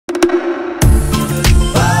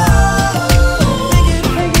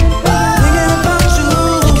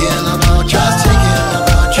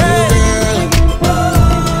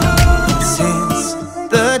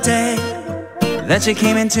that you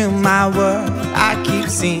came into my world. I keep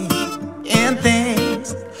seeing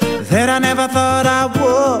things that I never thought I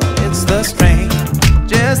would. It's the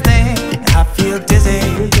strangest thing, I feel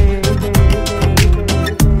dizzy.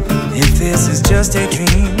 If this is just a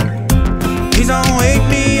dream, please don't wake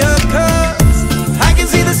me up, 'cause I can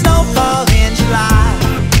see the snowfall in July,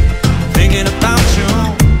 thinking about you.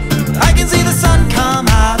 I can see the sun come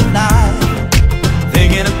out at night,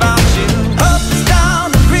 thinking about you. Up is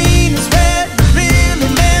down and green is red, really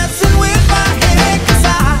messing with my head, 'cause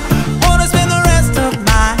I wanna spend the rest of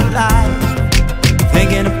my life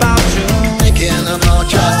thinking about you. Thinking about,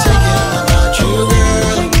 just thinking about you,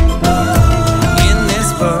 girl. In this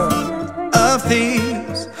world of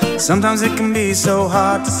thieves, sometimes it can be so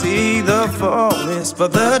hard to see the forest for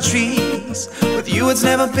the trees. With you it's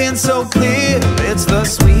never been so clear. It's the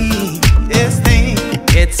sweetest thing,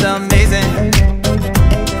 it's amazing.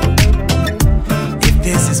 If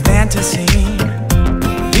this is fantasy,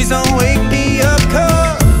 please don't wake me up,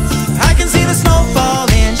 'cause I can see the snowfall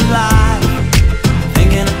in July,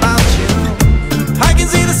 thinking about you. I can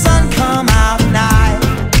see the sun come out at night,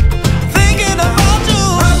 thinking about you.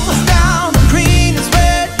 Up is down and green is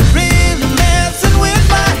red, really messing with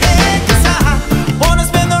my head, 'cause I wanna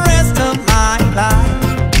spend the rest of my life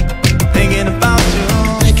thinking about you.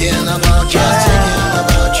 Thinking about, just thinking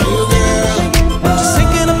about you, girl. Just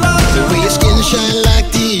thinking about The you. way your skin shine like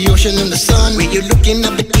the ocean in the sun. When you look in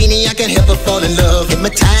a bikini, I can't help but fall in love.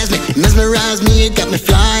 Hypnotize me, mesmerize me, you got me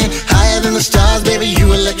flying higher than the stars, baby, you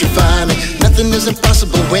electrify me. Nothing is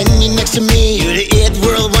impossible when you're next to me. You're the eighth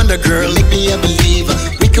world wonder, girl, make me a believer.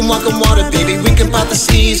 We can walk on water, baby, we can part the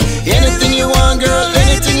seas. Anything you want, girl,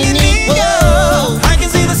 anything you need. Whoa, I can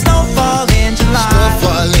see the snowfall in July,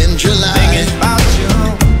 snowfall in July, thinking about you.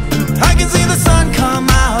 I can see the sun come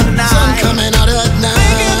out at night, sun coming out at night.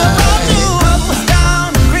 thinking about you. Up is down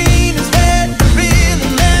and green is red, really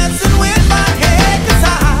messing with my head, 'cause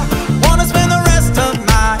I wanna spend the rest of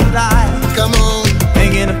my life Come on,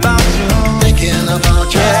 thinking about you. thinking about,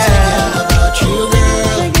 just thinking about you,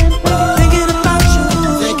 girl. Thinking about you.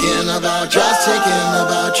 Thinking about, just thinking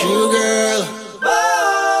about you, girl.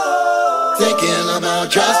 Thinking about,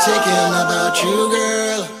 just thinking about you,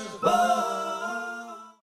 girl.